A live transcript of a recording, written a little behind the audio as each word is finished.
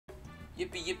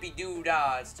Yippee yippee doo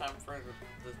dah! It's time for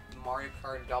the Mario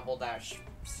Kart Double Dash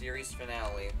series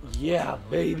finale. Yeah,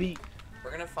 baby.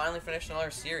 We're gonna finally finish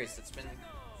another series. It's been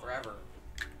forever.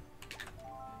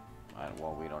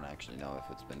 Well, we don't actually know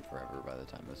if it's been forever by the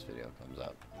time this video comes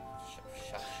out.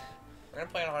 Shush. We're gonna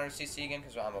play on 100cc again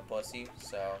because I'm a pussy.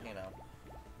 So you know,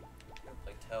 we're gonna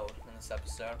play Toad in this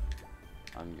episode.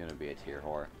 I'm gonna be a tier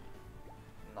whore.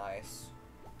 Nice.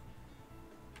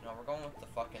 No, we're going with the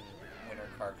fucking winner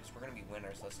card because we're gonna be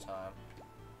winners this time.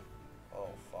 Oh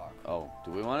fuck. Oh, do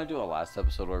we want to do a last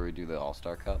episode where we do the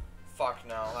All-Star Cup? Fuck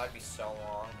no, that'd be so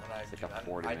long, and I It's do, like a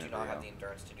 40 I do minute not have video. the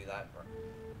endurance to do that.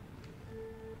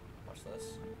 Watch this.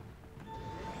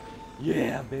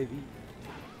 Yeah, baby.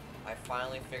 I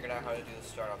finally figured out how to do the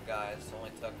startup, guys. It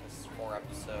only took us 4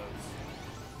 episodes.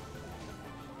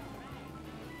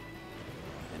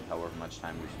 And however much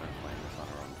time we spent playing this on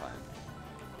our own time.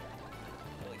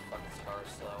 Holy fuck, this car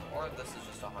is slow. Or this is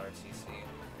just 100cc.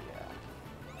 Yeah.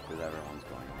 Because everyone's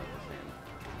going about the same.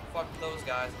 Fuck those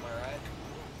guys, am I right?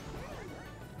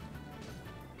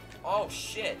 Oh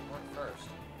shit, we're in first.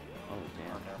 Oh,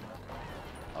 damn. Oh, never mind.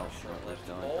 Oh, Short we're lived.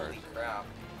 still in Holy first. crap.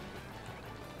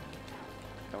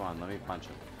 Come on, let me punch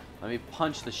him. Let me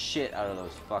punch the shit out of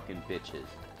those fucking bitches.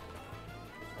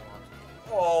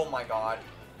 Oh my god.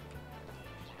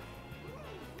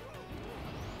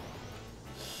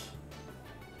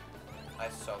 I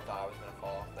so thought I was gonna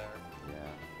fall off there. Yeah.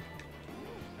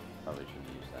 Probably shouldn't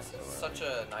use that This so is early. such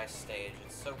a nice stage.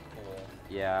 It's so cool.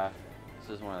 Yeah.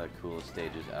 This is one of the coolest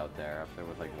stages out there, up there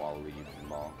with like Waluigi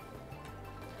Pinball.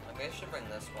 Like, they should bring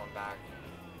this one back.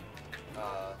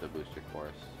 The booster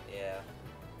course. Yeah.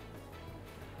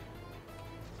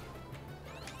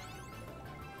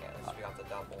 Yeah, this we got the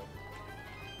double.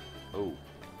 Oh.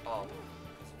 Oh,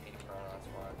 it's a Petey Corona, that's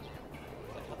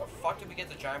why. Like, how the fuck did we get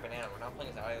the giant banana? We're not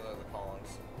playing as either of the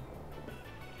Collins.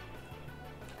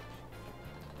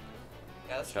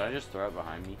 Yeah, that's Should I just throw it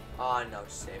behind me? no,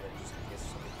 just save it, just in case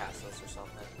somebody passes us or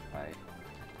something. Right.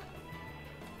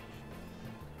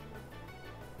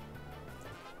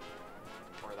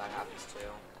 Or that happens too.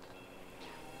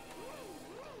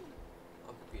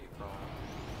 Uncle Petey Corona.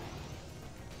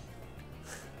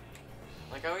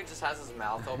 Like how he just has his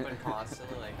mouth open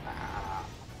constantly, like, ah.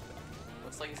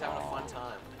 Looks like he's having a fun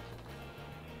time.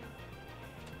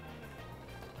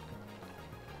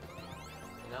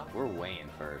 You know? We're way in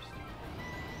first.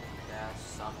 Yeah,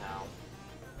 somehow.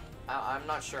 I'm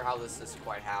not sure how this is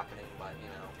quite happening, but, you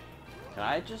know. Can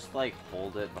I just like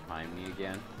hold it behind me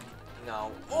again?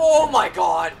 No. Oh my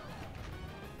god!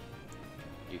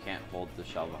 You can't hold the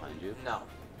shell behind you? No.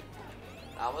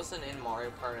 That wasn't in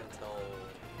Mario Kart until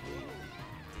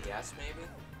DS, maybe?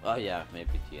 Oh yeah, maybe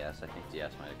DS. I think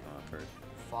DS might have come up first.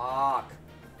 Fuck.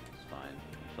 It's fine.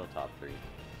 I'm still top 3. We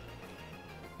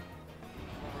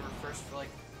were first for, like,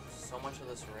 so much of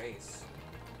this race.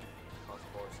 Of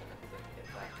course, I didn't get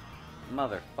that.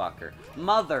 Motherfucker.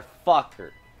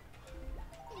 Motherfucker!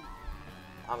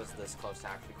 I was this close to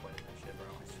actually quitting that shit, bro.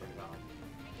 I swear to God.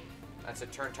 That's a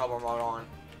turn turbo mode on.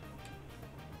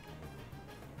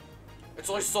 It's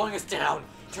only slowing us down.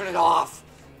 Turn it off.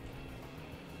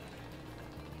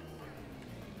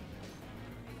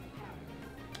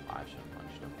 Oh, I should have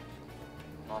punched him.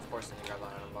 Well, of course, then you grab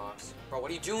that item box. Bro,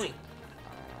 what are you doing?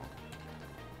 I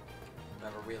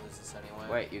don't Never realized this anyway.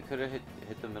 know. Wait, you could have hit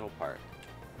the middle part.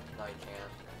 No, you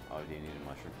can't. Oh, do you need a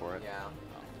mushroom for it? Yeah. Oh.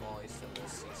 Well, at least in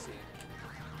this CC.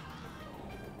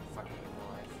 Fucking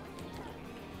life.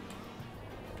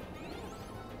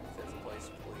 5th place,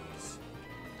 please.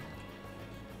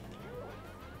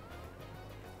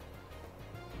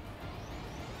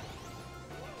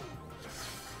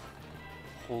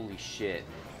 Holy shit.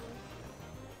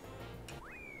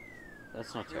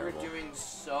 That's not We were terrible. doing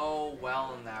so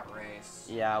well in that race.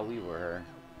 Yeah, we were.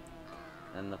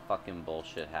 Then the fucking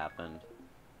bullshit happened.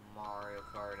 Mario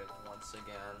Kart once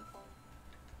again.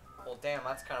 Well, damn,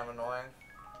 that's kind of annoying.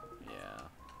 Yeah.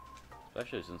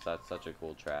 Especially since that's such a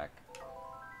cool track.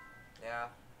 Yeah.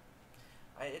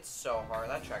 It's so hard.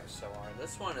 That track is so hard.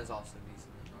 This one is also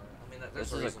decently hard. I mean, there's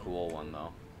This is a reason. cool one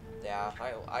though. Yeah,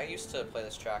 I used to play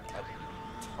this track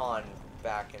a ton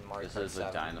back in Mario This Kart is the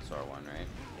 7. dinosaur one, right?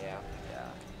 Yeah, Yeah.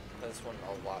 this one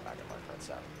a lot back in Mario Kart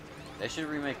 7. They should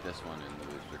remake this one in the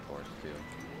booster course too.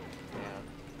 Yeah.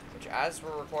 Which, as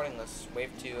we're recording this,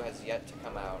 Wave 2 has yet to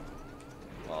come out.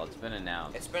 Well, it's been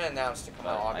announced. It's been announced to come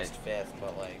out But August 5th,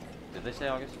 but like, Did they say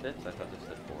August 5th? I thought they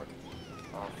said 4th.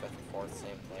 5th and 4th,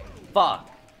 same thing.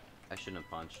 Fuck! I shouldn't have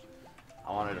punched.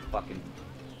 I wanted to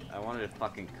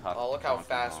fucking cuck. Oh, look how Donkey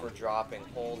fast Kong. we're dropping.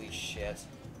 Holy shit.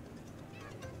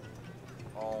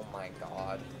 Oh my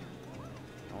god.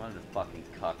 I wanted to fucking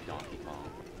cuck Donkey Kong.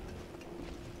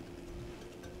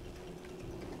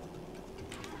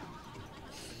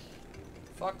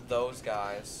 Fuck those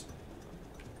guys.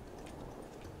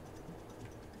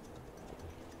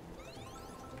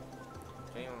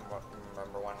 I don't even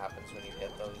remember what happens when you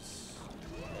hit those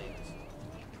things.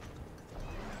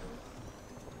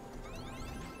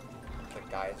 The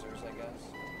geysers, I guess.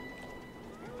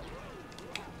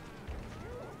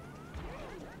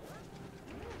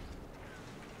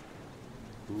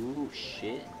 Ooh,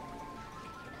 shit.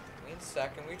 Wait a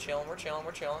second, we're chilling.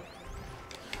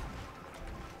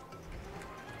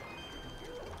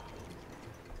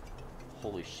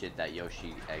 Holy shit, that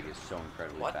Yoshi egg is so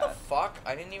incredibly What fast. the fuck?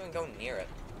 I didn't even go near it.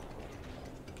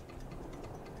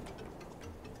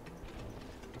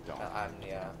 Don't.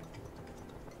 Yeah.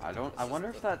 I wonder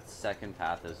if that second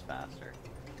path is faster.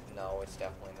 No, it's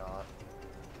definitely not.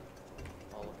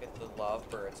 Oh, look at the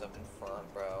lovebirds up in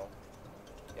front, bro.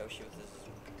 Yoshi with his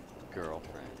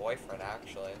Girlfriend. boyfriend,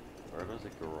 actually. Birdo's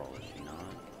a girl, is she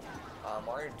not?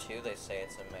 Mario 2, they say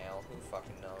it's a male. Who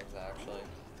fucking knows, actually?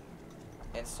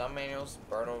 In some manuals,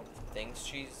 Birdo thinks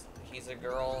he's a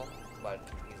girl, but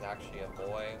he's actually a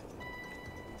boy.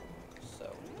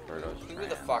 So, Birdo's who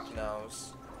the fuck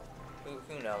knows?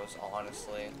 Who knows,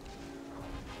 honestly?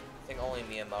 I think only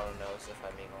Miyamoto knows, if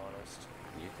I'm being honest.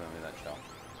 Can you throw me that shell?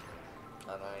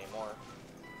 Not anymore.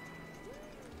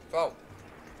 Oh!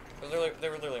 They were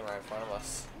literally right in front of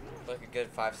us. For like a good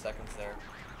 5 seconds there.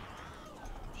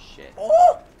 Shit.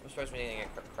 Oh! I'm surprised we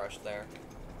didn't get crushed there.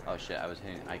 Oh shit,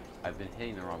 I've been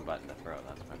hitting the wrong button to throw,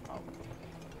 that's my problem.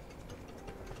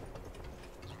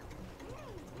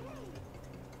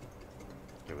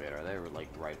 Okay, wait, are they like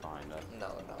right behind us? No,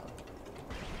 they're not.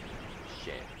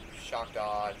 Shit. Shock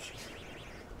dodge.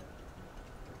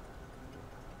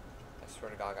 I swear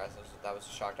to God, guys, that was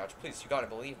a shock dodge. Please, you gotta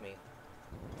believe me.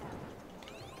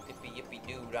 Yippee yippee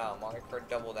doo dah, Mario Kart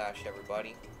Double Dash,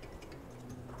 everybody.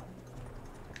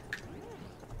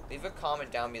 Leave a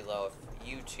comment down below if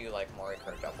you too like Mario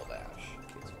Kart Double Dash.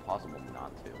 It's possible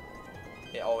not to.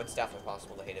 Yeah, oh, it's definitely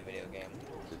possible to hate a video game.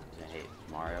 To hate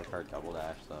Mario Kart Double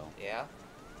Dash, though. Yeah?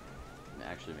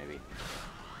 Actually, maybe.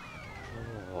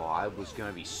 Oh, I was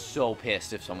gonna be so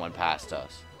pissed if someone passed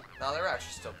us. No, they were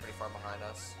actually still pretty far behind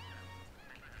us.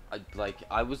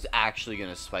 I was actually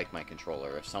gonna spike my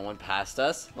controller if someone passed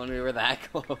us when we were that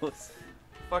close.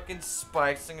 Fucking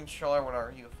spikes the controller. What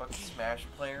are you, a fucking Smash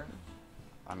player?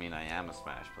 I mean, I am a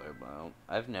Smash player, but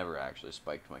I've never actually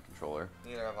spiked my controller.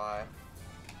 Neither have I.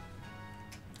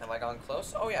 Have I gone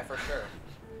close? Oh yeah, for sure.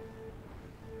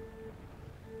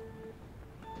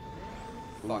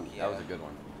 Ooh, Fuck yeah. That was a good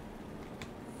one.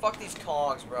 Fuck these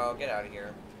Kongs, bro. Get out of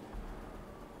here.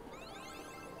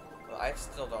 Well, I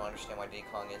still don't understand why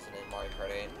D-Kong isn't in Mario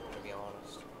Kart 8, to be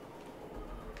honest.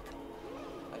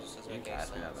 That just doesn't make any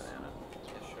sense. That banana.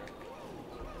 Yeah, sure.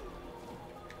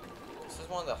 This is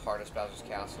one of the hardest Bowser's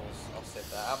Castles. I'll say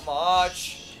that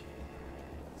much.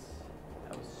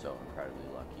 That was so incredibly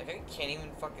lucky. Like, I can't even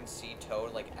fucking see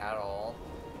Toad, like, at all.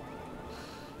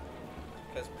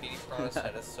 Because Petey Piranha's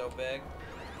head is so big.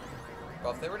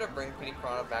 Bro, if they were to bring Petey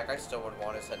Piranha back, I still would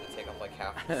want his head to take up, like,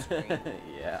 half the screen.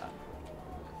 Yeah.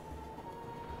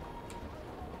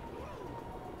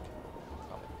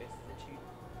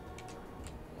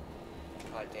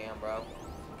 God damn, bro.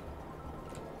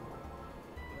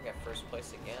 We got first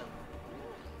place again.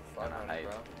 Front running,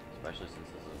 bro. Especially since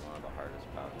this is one of the hardest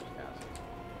Bowser's Castles.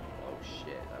 Oh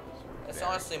shit, that was This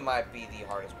honestly might be the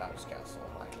hardest Bowser's Castle,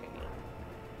 in my opinion.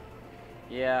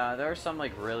 Yeah, there are some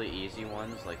like really easy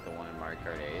ones, like the one in Mario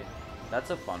Kart 8. That's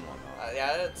a fun one though.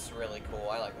 Yeah, that's really cool.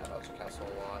 I like that Bowser's Castle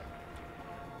a lot.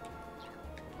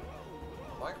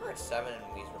 Mario Kart 7 and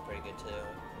Wii's were pretty good too.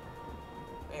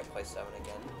 I need to play 7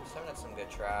 again. 7 had some good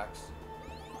tracks.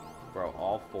 Bro,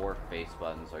 all 4 face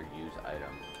buttons are use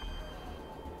item.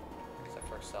 Except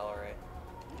for accelerate.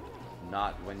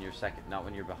 Not when you're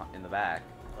in the back.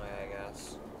 Oh yeah, I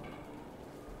guess.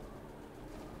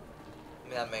 I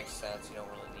mean, that makes sense. You don't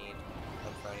really need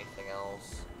them for anything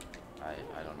else.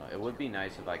 I don't know. It would be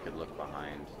nice if I could look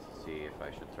behind to see if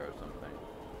I should throw something.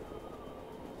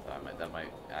 That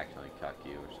might accidentally cuck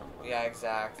you or something. Yeah,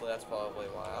 exactly. That's probably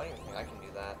why. I don't even think I can do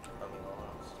that, if I'm being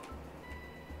honest.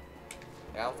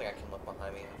 Yeah, I don't think I can look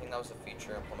behind me. I think that was a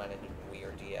feature implemented in Wii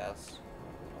or DS.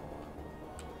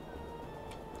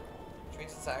 Which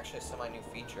means it's actually a semi-new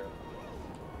feature.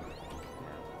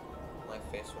 My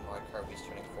face when Mario Kart Wii's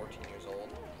turning 14 years old.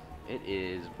 It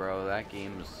is, bro. That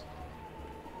game's...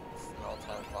 It's an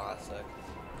all-time classic.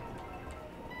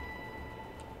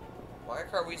 Mario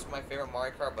Kart Wii's my favorite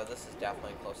Mario Kart, but this is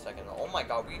definitely a close second. Oh my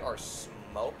god, we are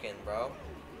smoking, bro.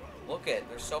 Look at,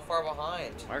 they're so far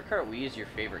behind. Mario Kart Wii is your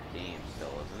favorite game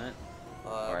still, isn't it?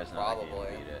 Or has Probably. another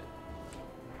game beat it?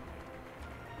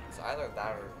 It's either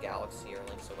that or Galaxy or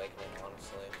Link's Awakening,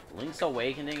 honestly. Link's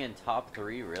Awakening in top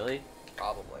 3, really?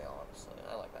 Probably, honestly.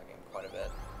 I like that game quite a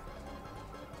bit.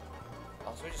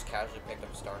 Also, we just casually picked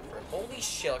up Star for. Holy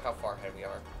shit, look how far ahead we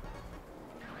are.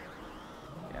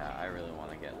 Yeah, I really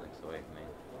want to get Link's Awakening.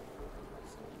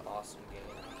 It's an awesome game.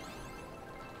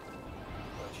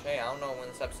 Which, hey, I don't know when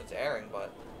this episode's airing,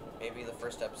 but maybe the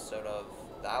first episode of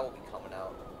that will be coming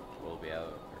out. Will be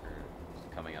out, or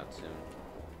it's coming out soon.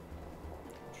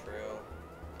 True.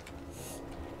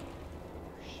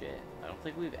 Shit. I don't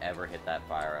think we've ever hit that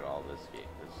fire at all this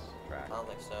track. I don't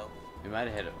think so. We might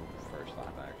have hit it first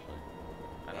lap, actually.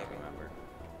 I don't remember.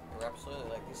 We're absolutely,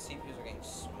 like, these CPUs are getting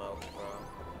smoked, bro.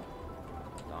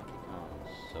 Donkey Kong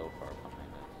is so far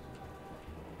behind us.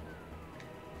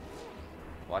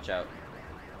 Watch out.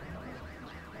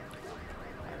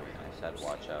 I said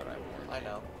watch out, I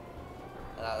know.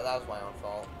 And that was my own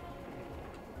fault.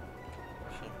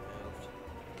 I should have moved.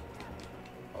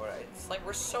 Alright, it's like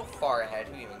we're so far ahead,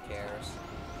 who even cares?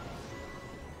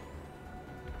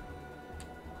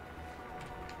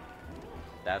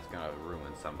 That's gonna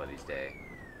ruin somebody's day.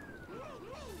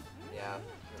 Yeah.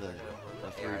 The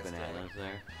 3 bananas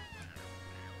there.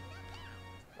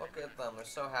 Look at them, they're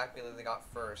so happy that they got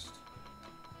first.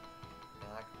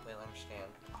 Yeah, I completely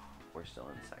understand. We're still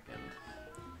in second.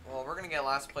 Well, we're gonna get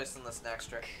last place in this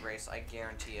next race, I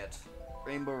guarantee it.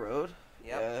 Rainbow Road?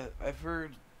 Yep. Yeah, I've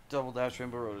heard Double Dash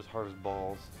Rainbow Road is hard as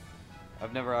balls.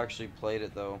 I've never actually played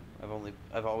it though.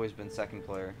 I've always been second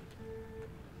player.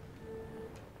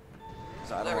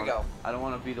 So There we go. I don't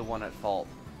want to be the one at fault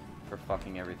for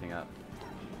fucking everything up.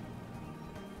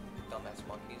 Dumbass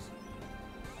monkeys.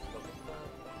 Look at them.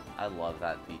 I love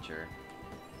that feature.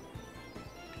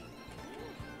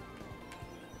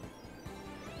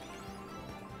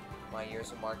 My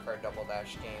years of Mario Kart Double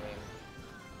Dash gaming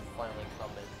finally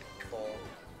come in full.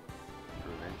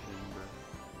 Fruition, bro.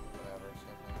 Whatever,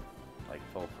 same thing. Like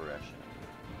full fruition.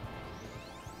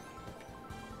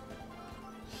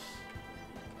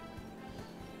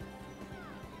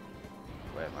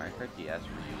 Wait, Mario Kart DS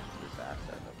reused this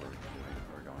asset that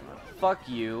we're going on. Fuck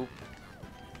you!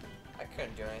 I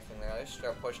couldn't do anything there. They straight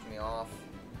up pushed me off.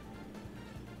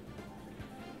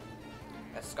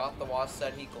 As Scott the Wasp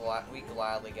said, we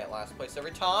gladly get last place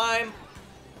every time.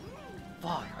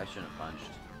 Fuck! I shouldn't have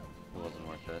punched. It wasn't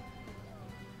worth it.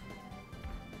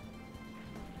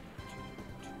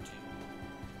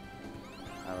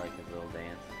 I like his little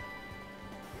dance.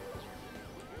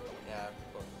 Yeah,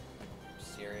 but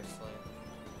seriously.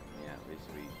 Yeah, at least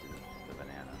we did the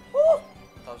banana. Woo!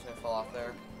 I was gonna fall off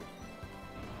there.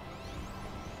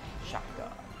 Shock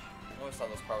dodge. I always thought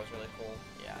this part was really cool.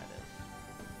 Yeah, it is.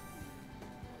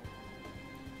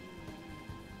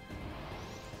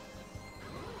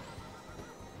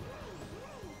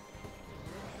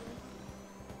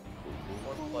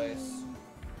 Fourth place.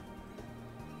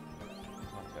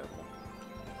 Not terrible.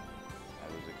 I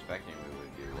was expecting we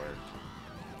would do worse.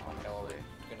 Okay, well,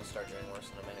 we're gonna start doing worse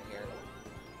in a minute here.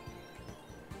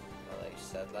 Now that you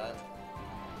said that.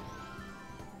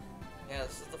 Yeah,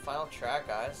 this is the final track,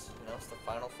 guys. You know, it's the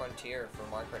final frontier for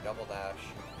Mario Kart Double Dash.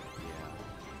 Yeah.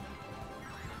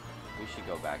 We should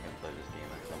go back and play this game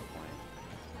at some point.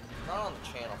 Not on the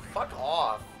channel. Fuck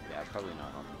off! Yeah, probably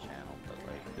not on the channel, but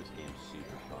like, this game's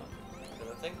super fun.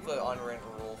 Because I think the unwritten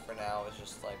rule for now is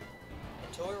just like,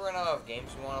 until we run out of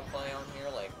games we want to play on here,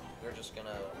 like, we're just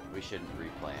gonna... We shouldn't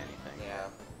replay anything.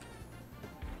 Yeah.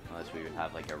 Unless we would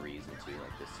have like a reason to,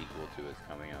 like the sequel to it's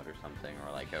coming out or something,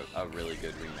 or like a really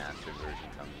good remastered version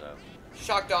comes out.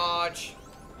 Shock dodge!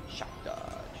 Shock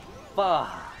dodge. Fuck!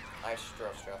 I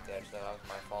drove straight off the edge, though. That was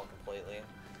my fault completely.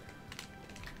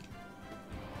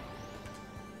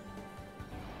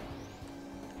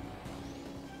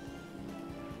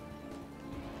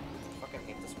 I fucking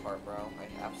hate this part, bro.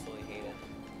 I absolutely hate it.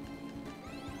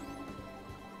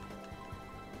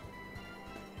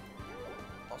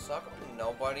 Also, how come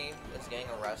nobody is getting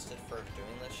arrested for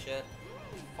doing this shit?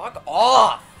 Fuck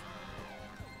off!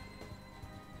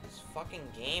 This fucking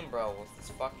game, bro, with this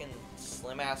fucking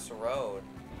slim-ass road.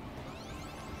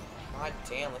 God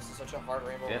damn, this is such a hard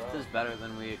rainbow road. Fifth is better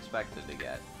than we expected to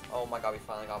get. Oh my god, we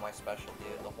finally got my special,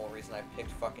 dude. The whole reason I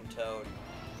picked fucking Toad. Do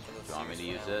you want me to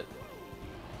use it?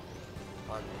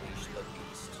 Unleash the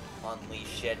beast.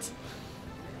 Unleash it.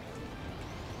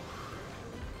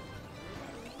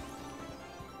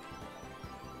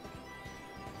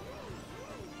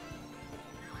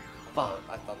 Fuck.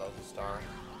 I thought that was a star.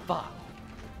 Fuck.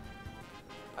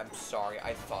 I'm sorry,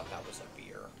 I thought that was a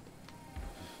beer.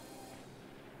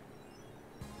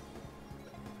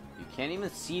 You can't even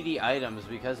see the items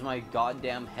because my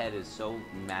goddamn head is so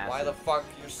massive. Why the fuck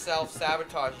you're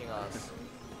self-sabotaging us?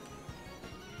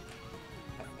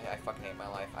 I fucking hate my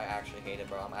life. I actually hate it,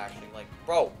 bro. I'm actually like,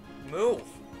 bro, move.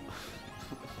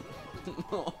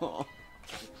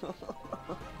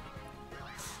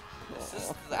 This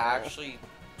is actually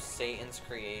Satan's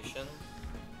creation.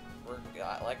 We're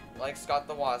like Scott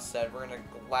the Wasp said, we're gonna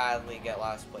gladly get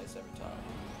last place every time.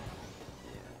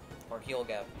 Yeah. Or he'll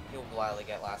gladly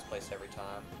get last place every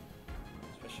time.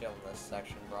 Especially on this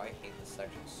section, bro. I hate this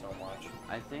section so much.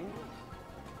 I think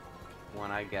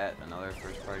when I get another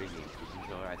first-party GameCube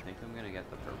controller, I think I'm gonna get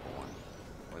the purple one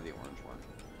or the orange one.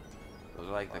 Those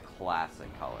are like the classic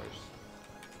colors,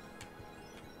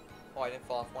 Oh, I didn't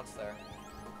fall off once there.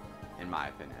 in my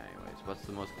opinion, anyways. What's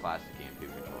the most classic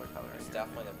GameCube controller color? It's in your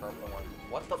definitely the opinion? purple one.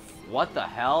 What the What the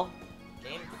hell?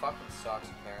 game fucking sucks,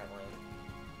 apparently.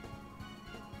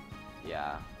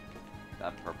 Yeah,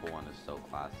 that purple one is so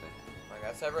classic. Like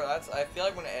I feel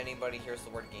like when anybody hears the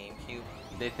word GameCube,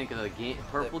 They think of the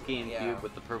purple GameCube yeah.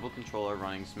 with the purple controller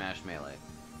running Smash Melee.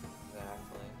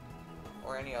 exactly,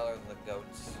 or any other of the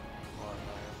goats on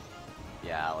there,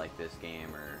 Yeah, like this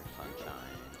game or Sunshine.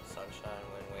 Sunshine,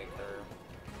 Wind Waker.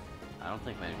 I don't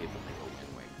think many people think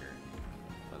of Wind Waker,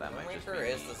 but that Wind might just Waker be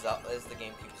is me. is the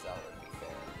GameCube Zelda, to be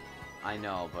fair, I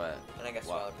know, but and I guess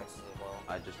Well, Twilight Princess as well.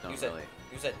 I just don't You said- really.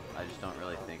 You said I just don't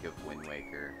really think of Wind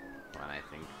Waker when I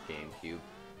think GameCube.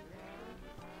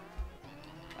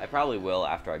 I probably will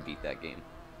after I beat that game.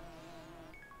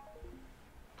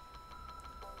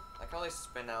 I can always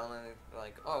spin out and then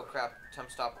like, oh crap, time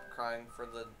to stop crying for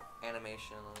the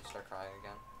animation and then start crying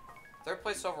again. Third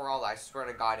place overall, I swear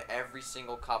to God, every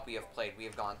single cup we have played, we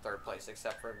have gone third place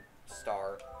except for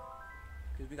Star.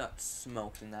 Because we got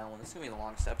smoked in that one. This is going to be the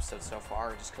longest episode so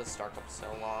far, just because Star Cup is so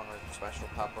long, or Special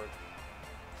Cup, or...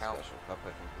 Special Cup, I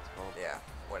think it's called. Yeah,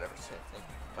 whatever, same thing.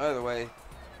 Either way,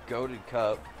 goated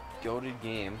cup, goated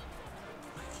game.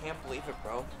 I can't believe it,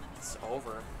 bro. It's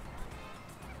over.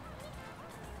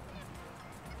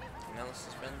 You know, this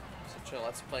has been such a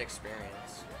Let's Play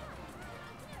experience.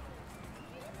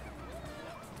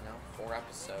 You know, 4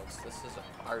 episodes. This is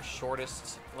our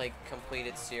shortest, like,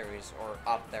 completed series, or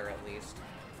up there at least.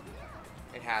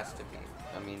 It has to be,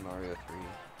 I mean Mario 3.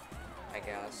 I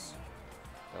guess.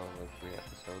 That was like 3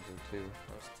 episodes or 2.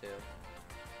 Those two.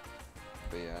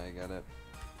 But yeah, I got it.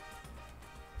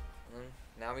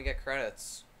 Now we get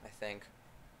credits, I think.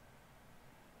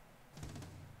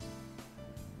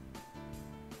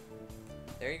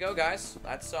 There you go, guys.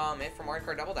 That's it for Mario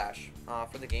Kart Double Dash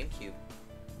for the GameCube.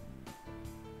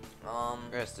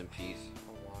 Rest in peace.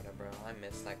 Iwata, bro. I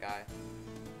miss that guy.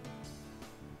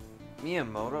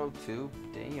 Miyamoto too?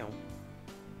 Damn.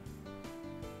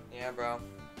 Yeah, bro.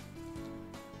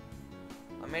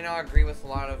 I may not agree with a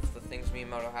lot of the things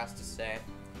Miyamoto has to say,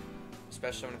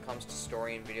 especially when it comes to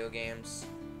story in video games,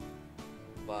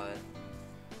 but,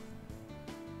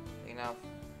 you know,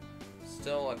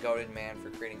 still a goated man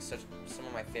for creating some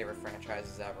of my favorite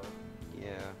franchises ever. Yeah.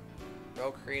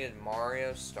 Bro created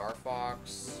Mario, Star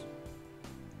Fox,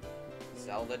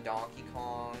 Zelda, Donkey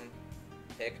Kong,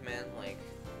 Pikmin, like,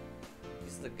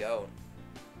 he's the GOAT.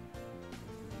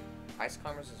 Ice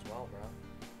Climbers as well, bro.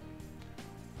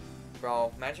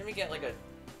 Bro, imagine we get like a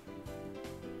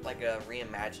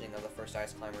reimagining of the first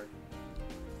Ice Climber.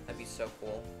 That'd be so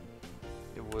cool.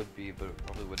 It would be, but it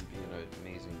probably wouldn't be an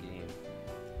amazing game.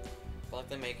 But like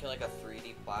they make it like a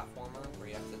 3D platformer where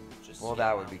you have to just. Well, see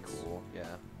that would be mountains. cool. Yeah.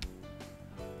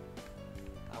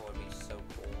 That would be so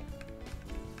cool.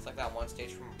 It's like that one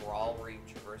stage from Brawl where you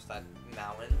traverse that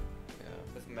mountain Yeah.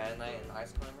 with Meta Knight and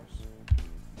Ice Climbers.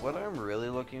 What I'm really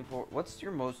looking for. What's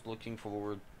your most looking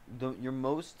forward? The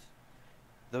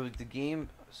game.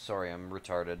 Sorry, I'm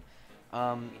retarded.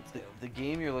 The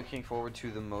game you're looking forward to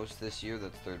the most this year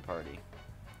that's third party.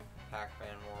 Pac-Man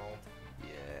World,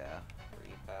 Yeah.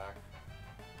 Free Pack.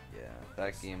 Yeah.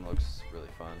 That game looks really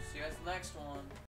fun. See you guys next one.